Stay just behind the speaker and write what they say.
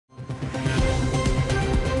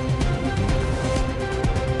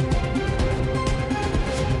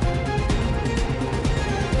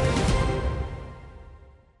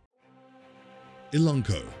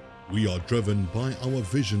Elanco, we are driven by our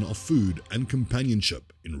vision of food and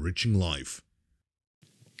companionship enriching life.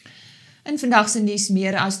 In vandag se nuus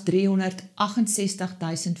meer as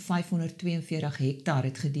 368.542 hektaar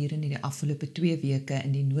het gedurende die afgelope 2 weke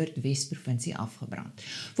in die Noordwes provinsie afgebrand.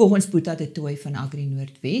 Volgens Boeta de Tooi van Agri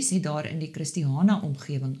Noordwes het daar in die Christiana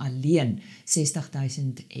omgewing alleen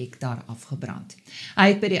 60.000 hektaar afgebrand. Hy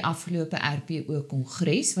het by die afgelope RPO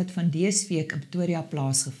kongres wat van dese week in Pretoria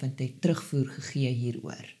plaasgevind het, terugvoer gegee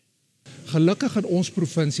hieroor. Gelukkig in ons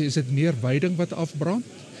provinsie is dit meer weiding wat afbrand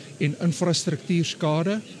en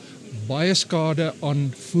infrastruktuurskade, baie skade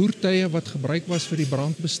aan voertuie wat gebruik was vir die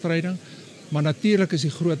brandbestryding, maar natuurlik is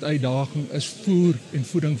die groot uitdaging is voer en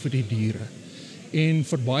voeding vir die diere. En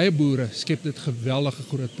vir baie boere skep dit geweldige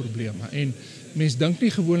groot probleme. En mens dink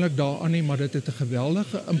nie gewoonlik daaraan nie, maar dit het 'n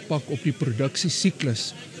geweldige impak op die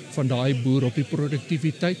produksiesiklus van daai boer, op die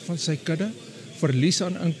produktiwiteit van sy kudde, verlies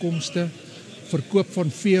aan inkomste, verkoop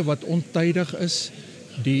van vee wat ontydig is,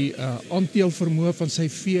 die aanteelvermoë van sy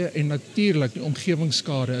vee en natuurlik die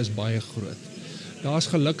omgewingsskade is baie groot. Daar is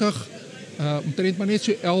gelukkig omtrent maar net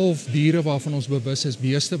so 11 diere waarvan ons bewus is,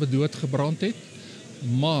 beeste wat doodgebrand het,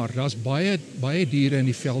 maar daar's baie diere in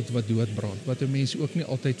die veld wat doodbrand, wat 'n mens ook nie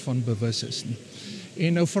altyd van bewus is nie.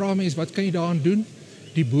 En nou vra mense, wat kan jy daaraan doen?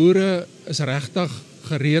 Die boere is regtig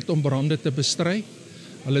gereed om brande te bestry.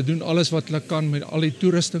 Hulle doen alles wat hulle kan met al die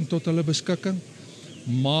toerusting tot hulle beskikking.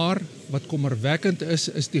 Maar wat kommerwekkend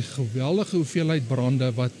is die geweldige hoeveelheid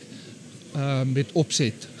brande wat met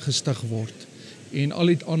opset gestig word. En al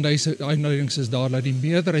die aanduidings is daar dat die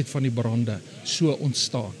meerderheid van die brande so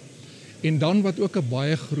ontstaan. En dan wat ook 'n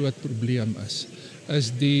baie groot probleem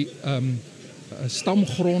is die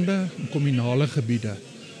stamgronde en kommunale gebiede,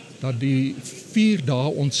 dat die vuur daar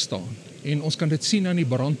ontstaan. En ons kan dit sien aan die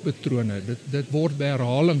brandpatrone, dit word by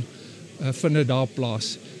herhaling vind dit daar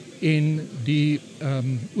plaas. En die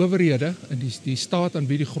owerhede en die staat aan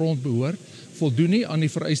wie die grond behoort, voldoen nie aan die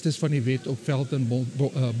vereistes van die wet op veld- en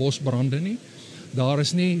bosbrande nie. Daar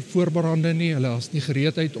is nie voorbrande nie, hulle is nie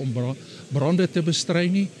gereedheid om brande te bestry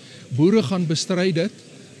nie. Boere gaan bestry dit,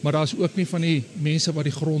 maar daar is ook nie van die mense wat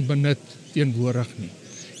die grond benut teenwoordig nie.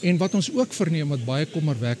 En wat ons ook verneem wat baie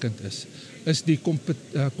kommerwekkend is die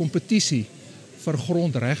kompetisie vir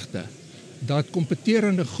grondregte. Dat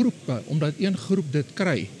kompeterende groepe, omdat een groep dit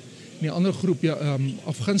kry, en die ander groep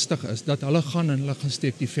afgunstig is, dat hulle gaan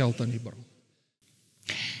steek die veld aan die brand.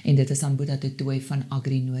 En dit is aan Boeta de Tooi van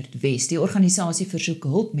Agri Noordwes. Die organisasie versoek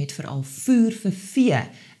hulp met veral voer vir vee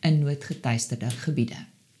in noodgeteisterde gebiede.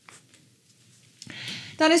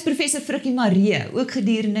 Dan is Prof Frikkie Maré ook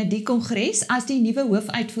gedurende die kongres as die nuwe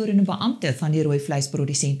hoofuitvoerende beampte van die rooi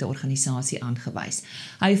vleisprodusente organisasie aangewys.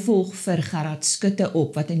 Hy volg vir Gerard Skutte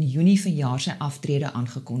op wat in Junie vanjaar sy aftrede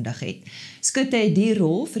aangekondig het. Skutte het die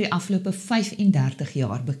rol vir die afgelope 35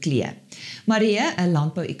 jaar beklee. Maré, 'n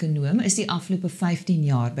landbouekonoom, is die afgelope 15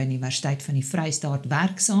 jaar by die Universiteit van die Vrystaat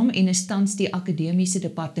werksaam en is tans die akademiese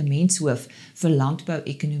departementshoof vir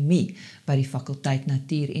landbouekonomie by die fakulteit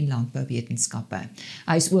Natuur- en Landbouwetenskappe.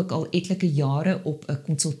 Hy is ook al etlike jare op 'n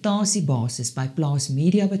konsultasiebasis by Plaas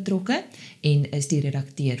Media betrokke en is die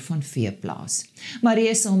redakteur van Veeplaas.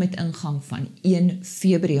 Maré sal met ingang van 1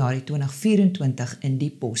 Februarie 2024 in die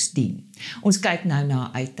pos dien. Ons kyk nou na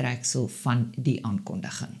 'n uittreksel van die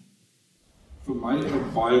aankondiging. Vir my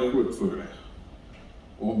 'n baie groot voorreg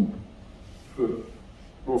om vir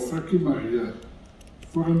Prof Frikkie Maré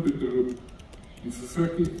vorentoe te roep. En vir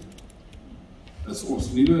Frikkie is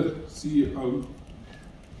ons nuwe CEO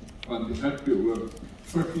van die RPO.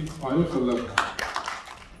 Frikkie, baie geluk.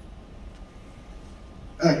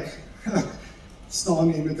 Ek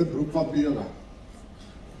staan hier met 'n broek wat bewe.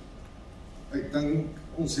 Ek dink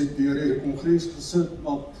ons het deur die kongres gesit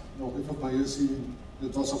wat nog nie verby is nie.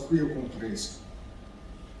 Dit was 'n goeie kongres.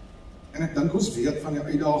 En ek dink ons weet van die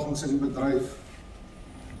uitdagings in die bedryf.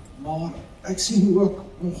 Maar ek sien ook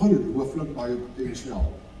ongelooflik baie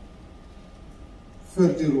potensiaal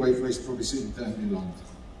vir die rooi vleisprodusente in die land.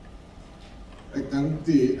 Ek dink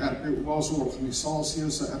die RPO as organisasie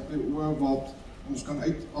is 'n RPO wat ons kan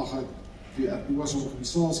die RPO as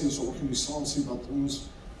organisasie is 'n organisasie wat ons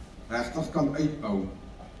regtig kan uitbou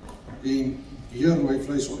en weer rooi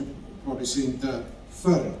vleisprodusente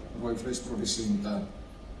vir rooi vleisprodusente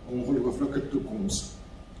ongelooflike toekoms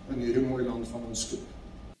in hierdie mooi land van ons skep.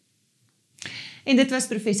 En dit was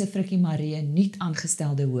Prof Frikkie Maré, nuut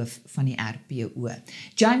aangestelde hoof van die RPO.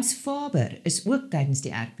 James Faber is ook tydens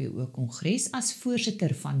die RPO-kongres as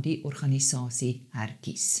voorsitter van die organisasie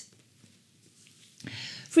herkies.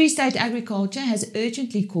 Free State Agriculture has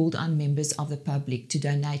urgently called on members of the public to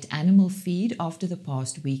donate animal feed after the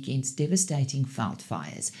past weekend's devastating veld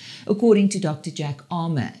fires. According to Dr. Jack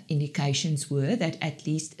Armour, indications were that at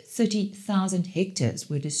least 30,000 hectares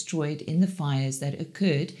were destroyed in the fires that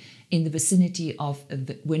occurred in the vicinity of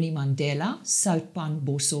Winnie Mandela, Soutpan,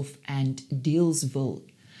 Boshoff and Deelsville.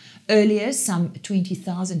 Earlier, some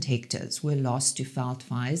 20,000 hectares were lost to veld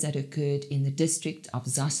fires that occurred in the district of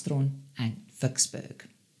Zastron and Vicksburg.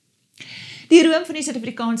 Die roem van die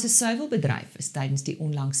Suid-Afrikaanse suiwelbedryf is tydens die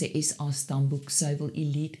onlangse SA Stamboek suiwel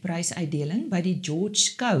Elite-prysuitdeling by die George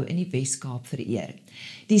Skou in die Wes-Kaap vereer.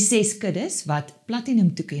 Die 6 kuddes wat platinum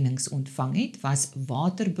toekennings ontvang het, was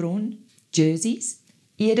Waterbron, Jerseys,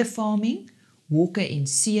 Ede Farming, Walker &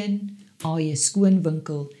 Seun, AJ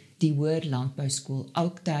Skoonwinkel, die Hoër Landbouskool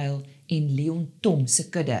Oakdale en Leon Tom se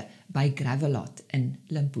kudde by Gravelot in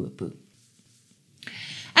Limpopo.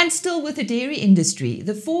 And still with the dairy industry,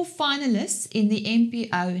 the 4 finalists in the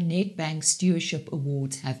MPO Nedbank Stewardship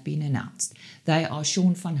Awards have been announced. They are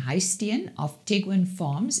Sean van Huisteen of Tegwin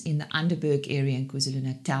Farms in the Underberg area in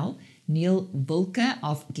KwaZulu-Natal, Neil Wilke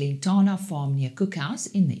of Glentana Farm near Cookhouse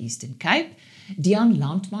in the Eastern Cape, Dian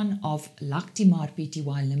Landman of Lactimar Pty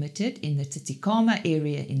Limited in the Tsitsikamma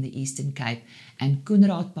area in the Eastern Cape, and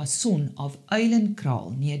Koenraad Passon of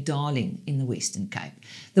Uilenkraal near Darling in the Western Cape.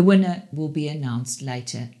 The winner will be announced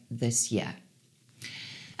later this year.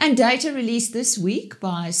 And data released this week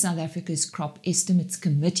by South Africa's Crop Estimates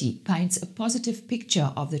Committee paints a positive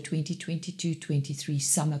picture of the 2022-23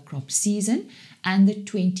 summer crop season and the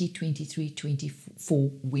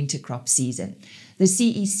 2023-24 winter crop season. The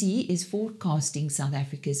CEC is forecasting South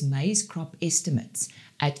Africa's maize crop estimates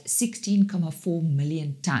at 16.4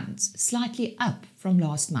 million tonnes, slightly up from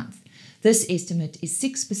last month. This estimate is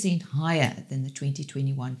 6% higher than the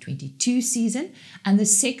 2021-22 season and the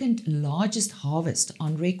second largest harvest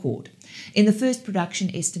on record. In the first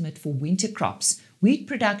production estimate for winter crops, wheat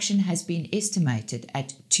production has been estimated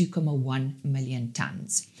at 2.1 million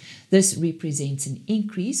tonnes. This represents an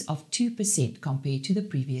increase of 2% compared to the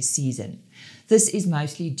previous season. This is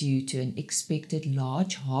mostly due to an expected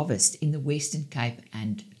large harvest in the Western Cape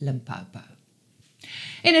and Limpopo.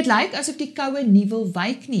 En het lyk asof die koue nie wil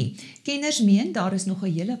wyk nie. Kenners meen daar is nog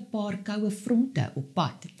 'n hele paar kouefronte op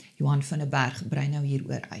pad. Johan van der Berg brei nou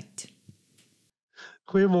hieroor uit.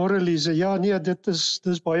 Goeiemôre Lise. Ja nee,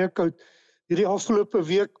 dis baie koud. Hierdie afgelope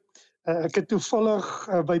week, ek het toevallig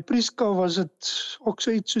by Prieska was dit ook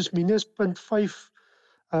so iets soos -0.5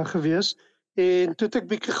 gewees. En toe het ek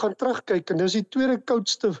bietjie gaan terugkyk en dis die tweede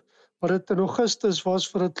koudste wat dit in Augustus was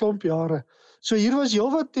vir 'n klomp jare. So hier was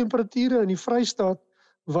heelwat temperature in die Vrystaat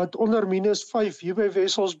wat onder -5, hier by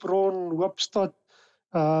Wesselsbron, Hoopstad,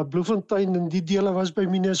 Bloemfontein en die dele was by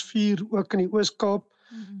 -4, ook in die Oos-Kaap.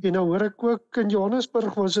 En nou hoor ek ook in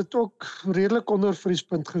Johannesburg was dit ook redelik onder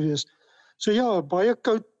vriespunt gewees. So ja, baie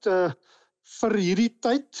koud vir hierdie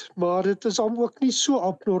tyd, maar dit is ook nie so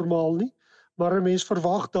abnormaal nie. Maar 'n mens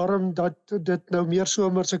verwag daarom dat dit nou meer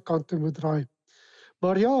somerse kant toe moet draai.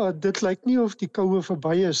 Maar ja, dit lyk nie of die koue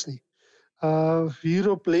verby is nie. Hier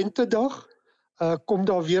op lentedag kom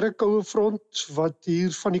daar weer 'n koue front wat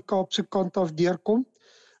hier van die Kaapse kant af deurkom.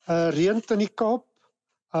 Reën in die Kaap,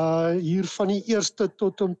 hier van die 1ste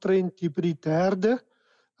tot omtrent hier by die 3de.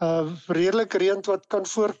 Redelik reën wat kan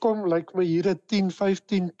voorkom, lyk my hier 10,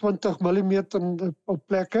 15, 20 mm op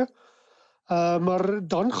plekke. Maar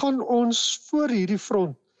dan gaan ons voor hierdie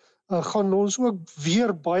front, gaan ons ook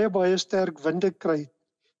weer baie sterk winde kry.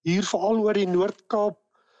 Hier veral oor die Noord-Kaap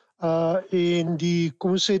en die,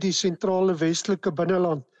 kom ons sê, die sentrale westelike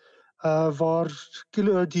binneland, waar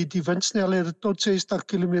die windsnelhede tot 60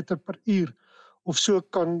 km/h of so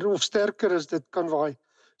kan, of sterker is dit kan waai.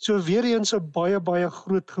 So weer eens 'n baie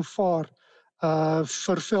groot gevaar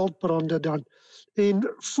vir veldbrande dan. En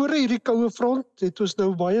voor hierdie koue front het ons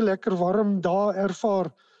nou baie lekker warm dae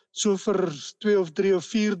ervaar, so vir 2 of 3 of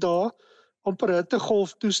 4 dae, amper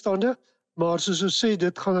hittegolf toestande, maar soos ons sê,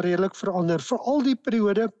 dit gaan redelik verander. Veral die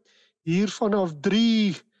periode hier vanaf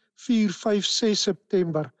 3, 4, 5, 6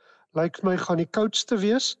 September, lyk my gaan die koudste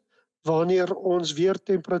wees, wanneer ons weer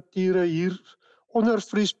temperature hier onder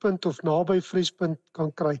vriespunt of naby vriespunt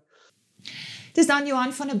kan kry. Dis dan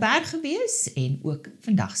Johan van der Berg gewees en ook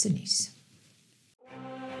vandag se nuus.